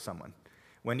gospel with someone?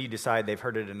 When do you decide they've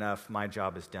heard it enough, my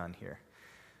job is done here?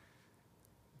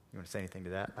 You want to say anything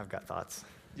to that? I've got thoughts.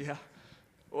 Yeah.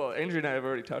 Well, Andrew and I have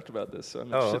already talked about this, so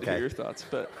I'm Oh, interested to okay. hear your thoughts.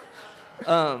 But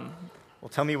Well,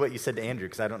 tell me what you said to Andrew,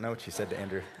 because I don't know what you said to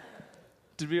Andrew.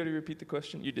 did we already repeat the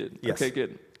question? You did. Yes. Okay,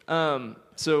 good.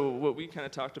 So what we kind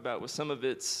of talked about was some of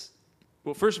its.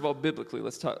 Well, first of all, biblically,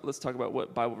 let's talk about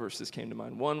what Bible verses came to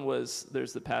mind. One was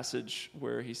there's the passage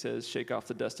where he says, "Shake off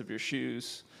the dust of your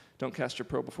shoes. Don't cast your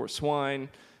pearl before swine."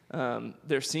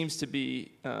 There seems to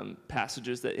be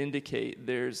passages that indicate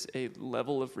there's a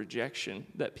level of rejection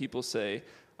that people say,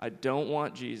 "I don't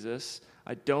want Jesus.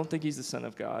 I don't think he's the Son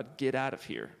of God. Get out of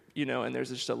here." And there's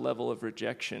just a level of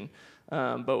rejection.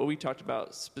 But what we talked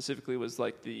about specifically was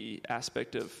like the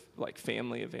aspect of like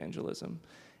family evangelism.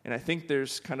 And I think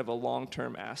there's kind of a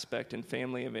long-term aspect in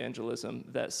family evangelism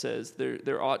that says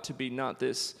there ought to be not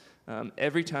this,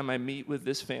 every time I meet with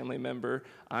this family member,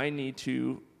 I need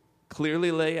to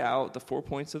clearly lay out the 4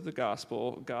 points of the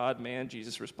gospel, God, man,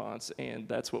 Jesus response, and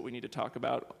that's what we need to talk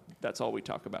about. That's all we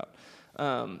talk about.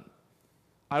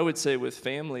 I would say with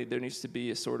family, there needs to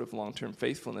be a sort of long-term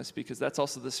faithfulness because that's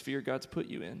also the sphere God's put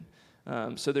you in.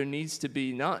 So there needs to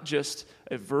be not just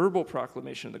a verbal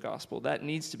proclamation of the gospel, that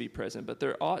needs to be present, but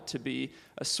there ought to be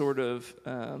a sort of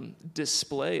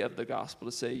display of the gospel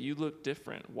to say, you look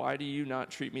different. Why do you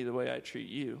not treat me the way I treat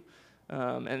you?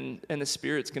 And the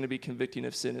Spirit's going to be convicting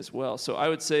of sin as well. So I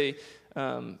would say,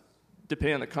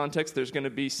 depending on the context, there's going to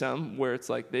be some where it's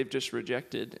like they've just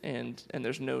rejected and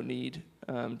there's no need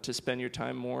to spend your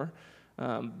time more.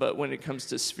 But when it comes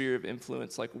to sphere of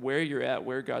influence, like where you're at,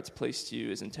 where God's placed you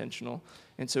is intentional.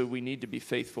 And so we need to be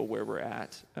faithful where we're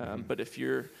at. But if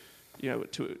you're,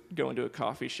 to go into a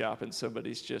coffee shop and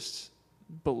somebody's just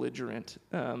belligerent,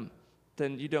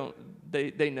 then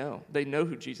they know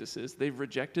who Jesus is. They've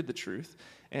rejected the truth.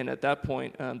 And at that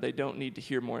point, they don't need to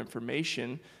hear more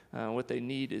information. What they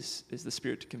need is the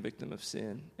Spirit to convict them of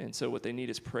sin. And so what they need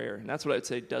is prayer. And that's what I'd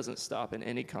say doesn't stop in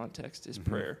any context is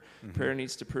prayer. Prayer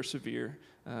needs to persevere,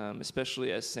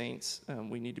 especially as saints.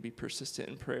 We need to be persistent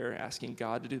in prayer, asking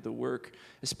God to do the work,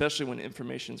 especially when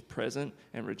information's present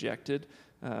and rejected.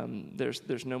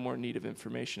 There's no more need of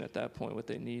information at that point. What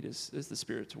they need is the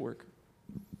Spirit to work.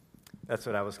 That's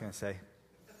what I was going to say.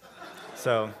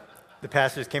 So the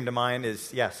passage came to mind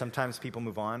is, sometimes people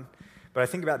move on. But I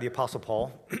think about the Apostle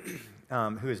Paul,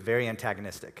 who is very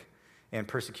antagonistic and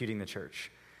persecuting the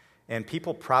church. And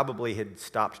people probably had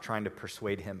stopped trying to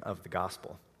persuade him of the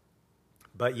gospel.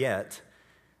 But yet,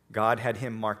 God had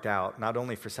him marked out not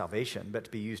only for salvation, but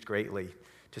to be used greatly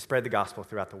to spread the gospel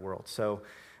throughout the world. So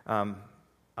I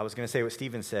was going to say what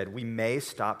Stephen said. We may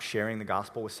stop sharing the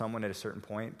gospel with someone at a certain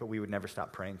point, but we would never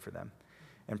stop praying for them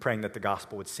and praying that the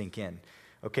gospel would sink in.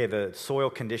 Okay, the soil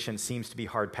condition seems to be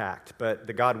hard-packed, but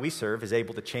the God we serve is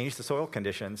able to change the soil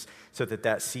conditions so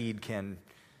that seed can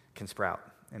sprout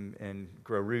and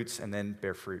grow roots and then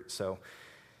bear fruit. So,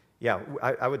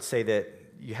 I would say that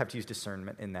you have to use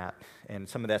discernment in that. And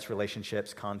some of that's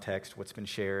relationships, context, what's been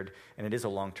shared, and it is a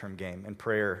long-term game. And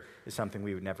prayer is something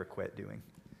we would never quit doing.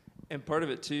 And part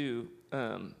of it, too,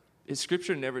 is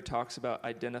Scripture never talks about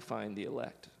identifying the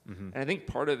elect. And I think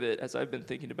part of it, as I've been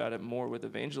thinking about it more with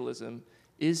evangelism,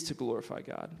 is to glorify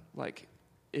God. Like,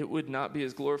 it would not be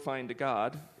as glorifying to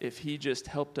God if he just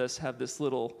helped us have this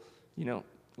little,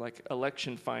 like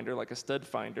election finder, like a stud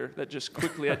finder that just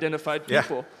quickly identified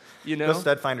people. Those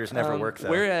stud finders never work though.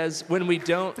 Whereas when we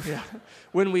don't,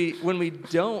 when we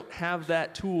don't have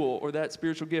that tool or that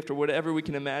spiritual gift or whatever we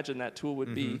can imagine that tool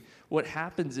would be, what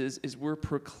happens is we're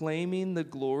proclaiming the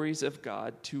glories of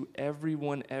God to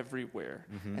everyone everywhere,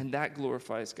 and that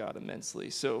glorifies God immensely.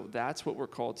 So that's what we're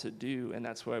called to do, and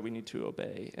that's why we need to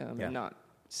obey and not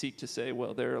seek to say,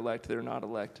 well, they're elect, they're not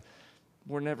elect.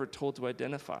 We're never told to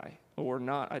identify or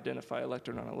not identify elect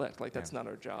or non-elect. Like, that's not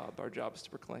our job. Our job is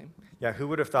to proclaim. Yeah, who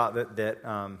would have thought that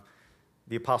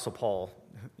the Apostle Paul,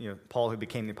 Paul who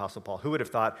became the Apostle Paul, who would have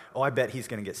thought, I bet he's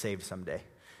going to get saved someday?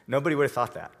 Nobody would have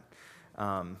thought that.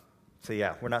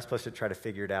 We're not supposed to try to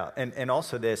figure it out. And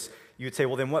also this, you would say,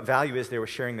 well, then what value is there with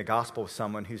sharing the gospel with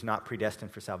someone who's not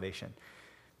predestined for salvation?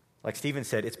 Like Stephen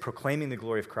said, it's proclaiming the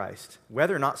glory of Christ.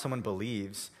 Whether or not someone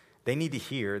believes, they need to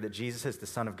hear that Jesus is the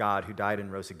Son of God who died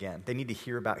and rose again. They need to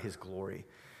hear about his glory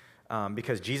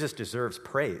because Jesus deserves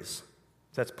praise.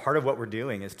 So that's part of what we're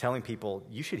doing is telling people,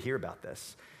 you should hear about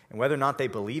this. And whether or not they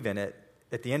believe in it,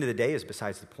 at the end of the day is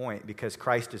besides the point because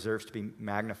Christ deserves to be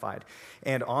magnified.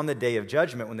 And on the day of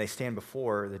judgment, when they stand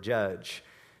before the judge,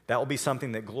 that will be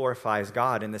something that glorifies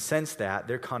God in the sense that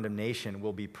their condemnation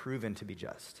will be proven to be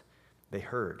just. They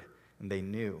heard and they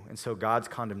knew. And so God's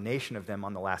condemnation of them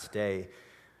on the last day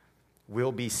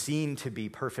will be seen to be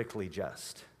perfectly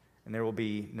just, and there will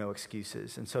be no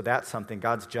excuses. And so that's something,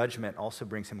 God's judgment also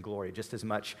brings him glory, just as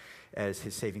much as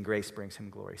his saving grace brings him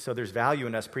glory. So there's value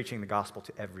in us preaching the gospel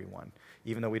to everyone,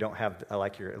 even though we don't have, I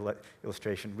like your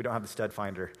illustration, we don't have the stud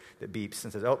finder that beeps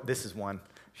and says, this is one,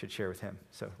 should share with him.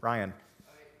 So, Ryan.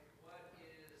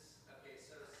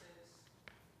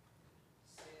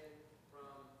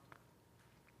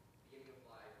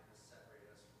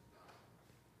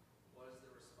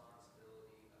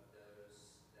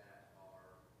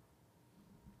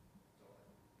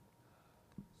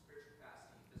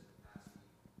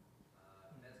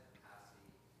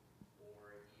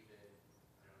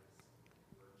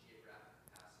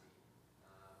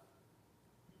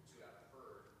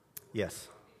 Yes.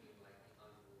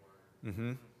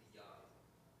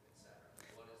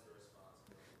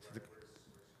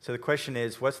 So the question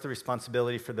is, what's the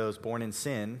responsibility for those born in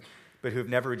sin, but who have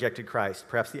never rejected Christ?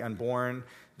 Perhaps the unborn,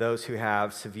 those who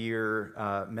have severe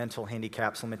mental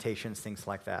handicaps, limitations, things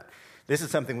like that. This is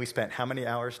something we spent how many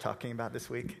hours talking about this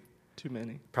week? Too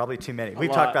many. Probably too many. We've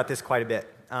talked about this quite a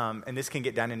bit, and this can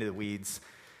get down into the weeds.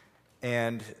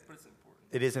 And but it's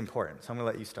important. It is important, so I'm going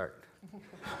to let you start.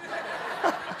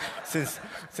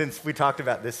 Since we talked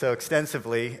about this so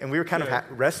extensively, and we were kind of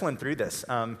wrestling through this,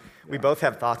 we both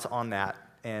have thoughts on that,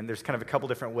 and there's kind of a couple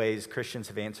different ways Christians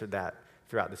have answered that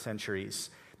throughout the centuries.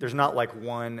 There's not like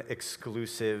one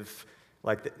exclusive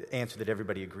answer that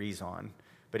everybody agrees on,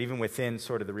 but even within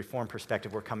sort of the Reformed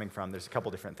perspective we're coming from, there's a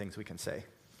couple different things we can say.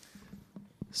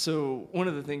 So one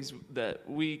of the things that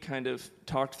we kind of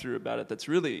talked through about it that's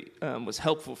really was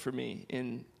helpful for me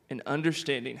in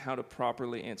understanding how to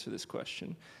properly answer this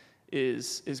question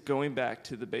is going back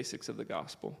to the basics of the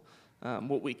gospel.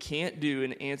 What we can't do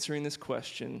in answering this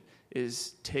question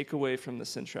is take away from the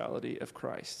centrality of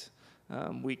Christ.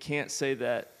 We can't say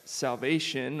that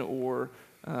salvation or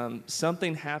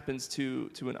something happens to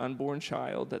an unborn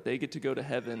child, that they get to go to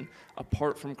heaven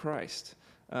apart from Christ.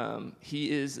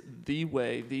 He is the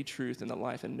way, the truth, and the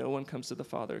life, and no one comes to the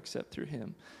Father except through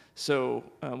him. So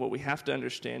what we have to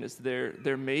understand is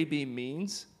there may be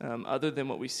means other than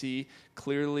what we see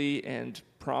clearly and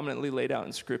prominently laid out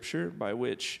in Scripture, by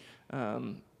which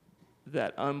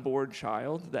that unborn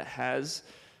child that has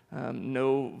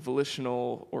no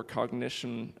volitional or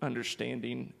cognition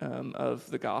understanding of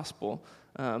the gospel,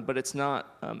 but it's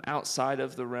not outside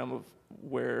of the realm of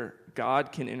where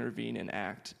God can intervene and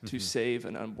act to save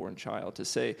an unborn child, to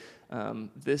say,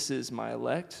 this is my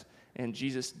elect, and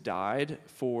Jesus died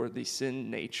for the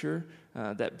sin nature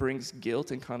that brings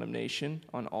guilt and condemnation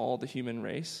on all the human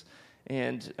race.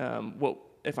 And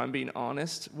if I'm being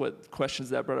honest, what questions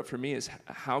that brought up for me is,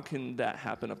 how can that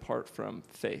happen apart from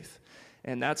faith?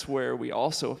 And that's where we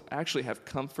also actually have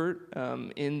comfort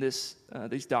in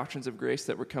these doctrines of grace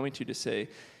that we're coming to say,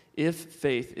 if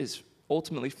faith is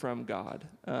ultimately from God,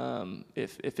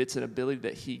 if it's an ability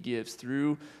that he gives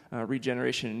through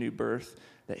regeneration and new birth,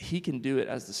 that he can do it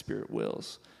as the Spirit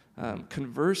wills.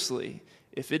 Conversely,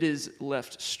 if it is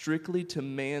left strictly to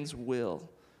man's will,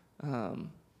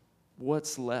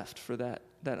 what's left for that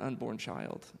unborn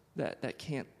child that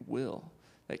can't will,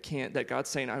 that God's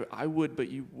saying, I would, but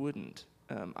you wouldn't.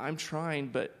 I'm trying,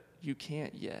 but you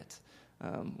can't yet.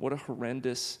 What a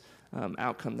horrendous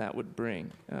outcome that would bring.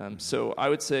 So I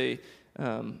would say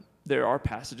there are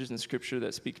passages in Scripture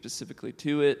that speak specifically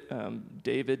to it.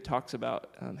 David talks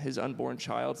about his unborn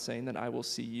child saying that I will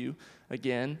see you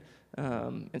again.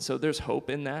 And so there's hope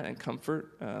in that and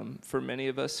comfort for many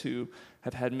of us who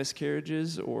have had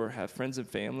miscarriages or have friends and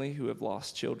family who have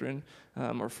lost children,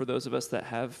 or for those of us that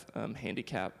have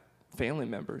handicapped family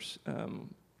members.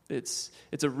 It's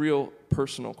a real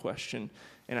personal question,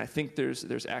 and I think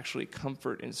there's actually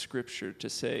comfort in Scripture to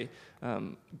say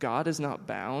God is not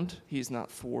bound, he's not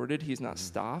thwarted, he's not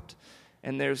stopped,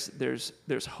 and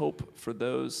there's hope for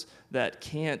those that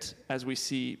can't, as we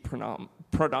see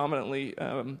predominantly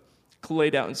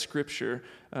laid out in Scripture,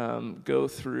 go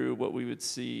through what we would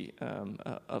see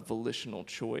a volitional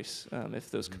choice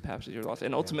if those capacities are lost.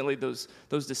 And ultimately, those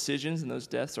decisions and those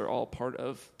deaths are all part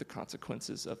of the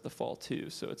consequences of the fall, too.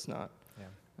 So it's not...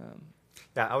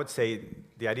 Yeah, I would say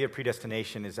the idea of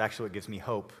predestination is actually what gives me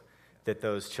hope that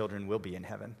those children will be in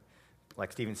heaven,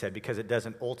 like Stephen said, because it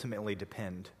doesn't ultimately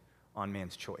depend on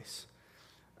man's choice.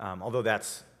 Although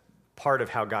that's part of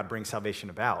how God brings salvation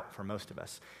about for most of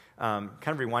us. Kind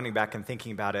of rewinding back and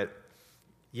thinking about it,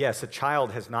 yes, a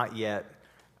child has not yet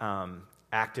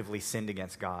actively sinned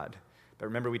against God. But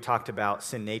remember, we talked about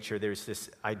sin nature. There's this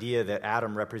idea that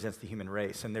Adam represents the human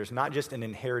race. And there's not just an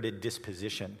inherited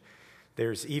disposition.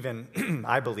 There's even,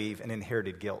 I believe, an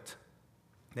inherited guilt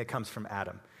that comes from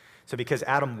Adam. So because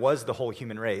Adam was the whole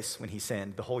human race when he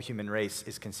sinned, the whole human race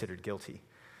is considered guilty.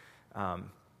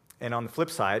 And on the flip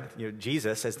side,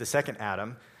 Jesus, as the second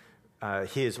Adam,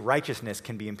 his righteousness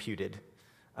can be imputed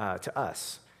to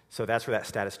us. So that's where that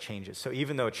status changes. So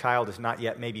even though a child has not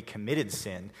yet maybe committed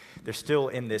sin, they're still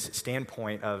in this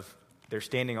standpoint of they're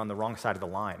standing on the wrong side of the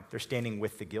line. They're standing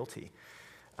with the guilty.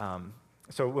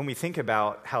 So when we think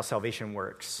about how salvation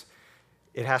works,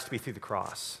 it has to be through the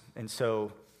cross. And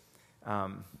so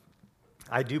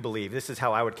I do believe, this is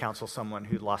how I would counsel someone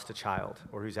who lost a child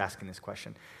or who's asking this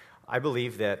question. I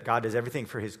believe that God does everything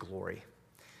for his glory.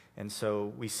 And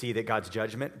so we see that God's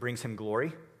judgment brings him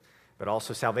glory, but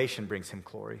also salvation brings him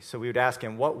glory. So we would ask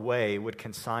him, what way would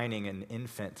consigning an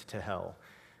infant to hell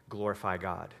glorify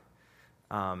God?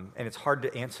 And it's hard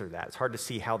to answer that. It's hard to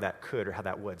see how that could or how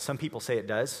that would. Some people say it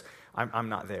does. I'm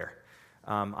not there.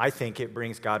 I think it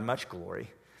brings God much glory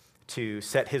to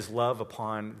set his love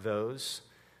upon those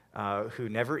who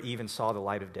never even saw the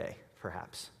light of day,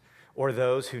 perhaps, or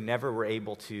those who never were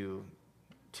able to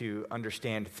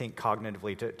understand, think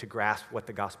cognitively, to grasp what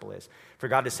the gospel is. For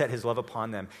God to set his love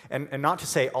upon them. And not to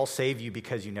say, I'll save you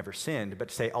because you never sinned, but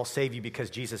to say, I'll save you because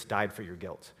Jesus died for your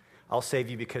guilt. I'll save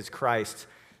you because Christ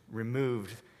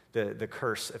removed the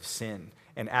curse of sin.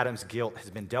 And Adam's guilt has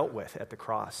been dealt with at the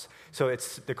cross. So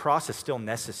the cross is still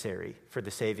necessary for the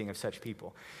saving of such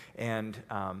people. And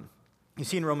you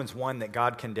see in Romans 1 that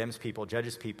God condemns people,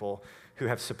 judges people who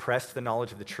have suppressed the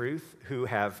knowledge of the truth, who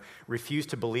have refused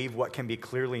to believe what can be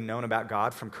clearly known about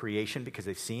God from creation because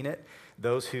they've seen it.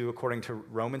 Those who, according to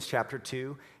Romans chapter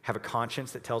 2, have a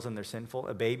conscience that tells them they're sinful.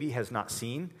 A baby has not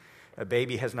seen. A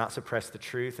baby has not suppressed the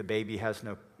truth. A baby has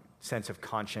no sense of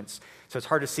conscience. So it's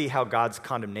hard to see how God's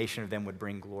condemnation of them would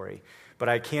bring glory. But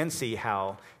I can see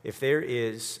how if there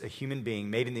is a human being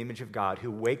made in the image of God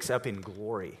who wakes up in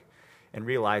glory and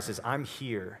realizes, I'm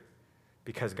here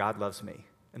because God loves me,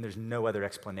 and there's no other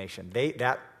explanation.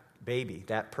 That baby,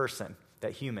 that person,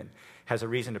 that human, has a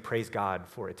reason to praise God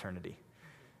for eternity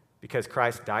because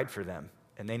Christ died for them,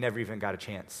 and they never even got a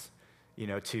chance,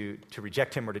 to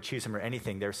reject him or to choose him or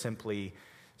anything. They're simply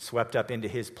swept up into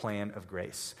his plan of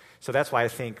grace. So that's why I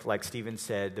think, like Stephen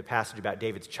said, the passage about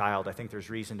David's child, I think there's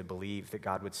reason to believe that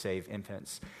God would save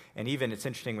infants. And even it's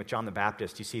interesting with John the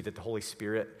Baptist, you see that the Holy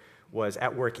Spirit was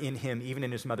at work in him, even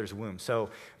in his mother's womb. So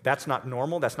that's not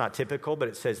normal, that's not typical, but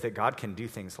it says that God can do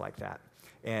things like that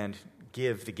and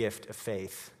give the gift of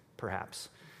faith, perhaps.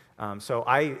 So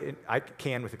I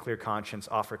can, with a clear conscience,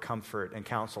 offer comfort and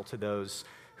counsel to those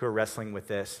who are wrestling with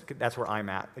this. That's where I'm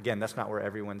at. Again, that's not where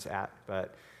everyone's at,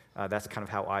 but that's kind of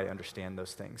how I understand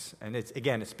those things. And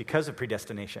it's because of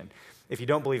predestination. If you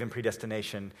don't believe in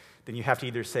predestination, then you have to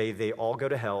either say they all go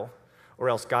to hell, or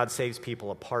else God saves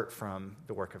people apart from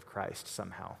the work of Christ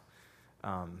somehow.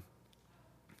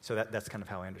 So that's kind of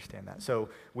how I understand that. So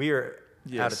we are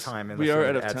out of time. We are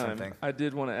out of time. Something. I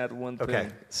did want to add one thing. Okay.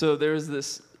 So there's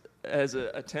this, as an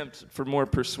attempt for more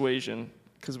persuasion,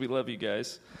 because we love you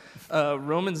guys.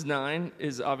 Romans 9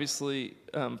 is obviously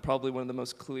probably one of the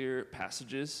most clear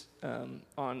passages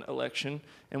on election.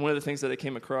 And one of the things that I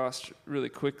came across really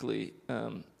quickly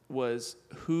was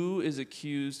who is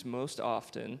accused most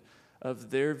often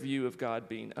of their view of God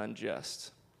being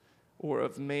unjust or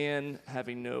of man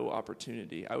having no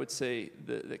opportunity. I would say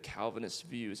the Calvinist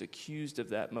view is accused of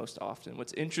that most often.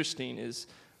 What's interesting is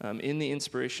in the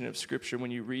inspiration of Scripture, when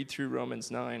you read through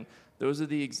Romans 9, those are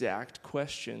the exact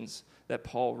questions that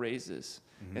Paul raises.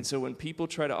 Mm-hmm. And so when people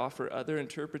try to offer other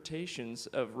interpretations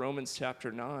of Romans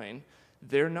chapter 9,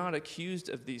 they're not accused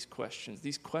of these questions.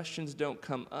 These questions don't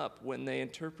come up when they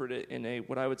interpret it in a,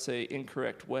 what I would say,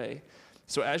 incorrect way.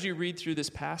 So as you read through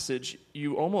this passage,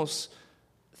 you almost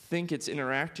think it's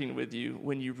interacting with you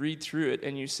when you read through it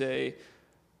and you say,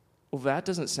 well, that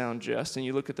doesn't sound just. And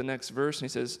you look at the next verse and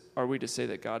he says, are we to say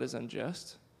that God is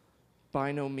unjust?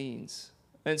 By no means.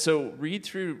 And so read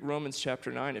through Romans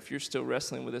chapter 9 if you're still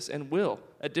wrestling with this, and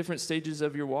at different stages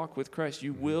of your walk with Christ,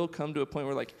 you will come to a point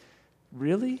where like,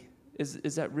 really?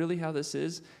 Is that really how this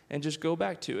is? And just go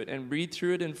back to it and read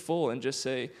through it in full and just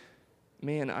say,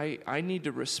 man, I need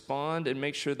to respond and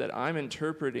make sure that I'm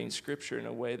interpreting Scripture in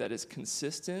a way that is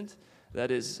consistent,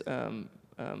 that is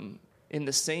in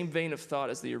the same vein of thought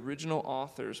as the original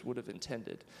authors would have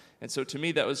intended. And so to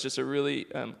me, that was just a really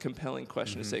compelling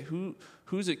question to say,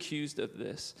 who's accused of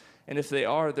this? And if they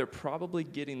are, they're probably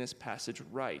getting this passage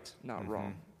right, not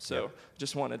wrong. So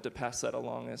just wanted to pass that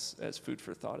along as food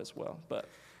for thought as well. But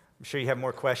I'm sure you have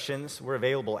more questions. We're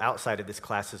available outside of this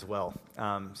class as well.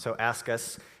 So ask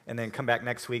us, and then come back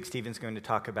next week. Stephen's going to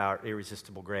talk about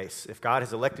irresistible grace. If God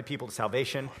has elected people to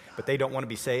salvation, but they don't want to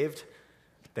be saved,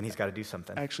 then he's got to do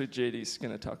something. Actually, JD's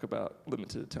going to talk about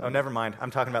limited atonement. Oh, never mind.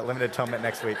 I'm talking about limited atonement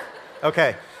next week.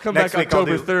 Okay. Come next back week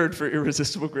October 3rd for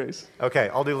irresistible grace. Okay,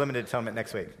 I'll do limited atonement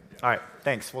next week. All right,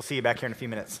 thanks. We'll see you back here in a few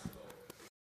minutes.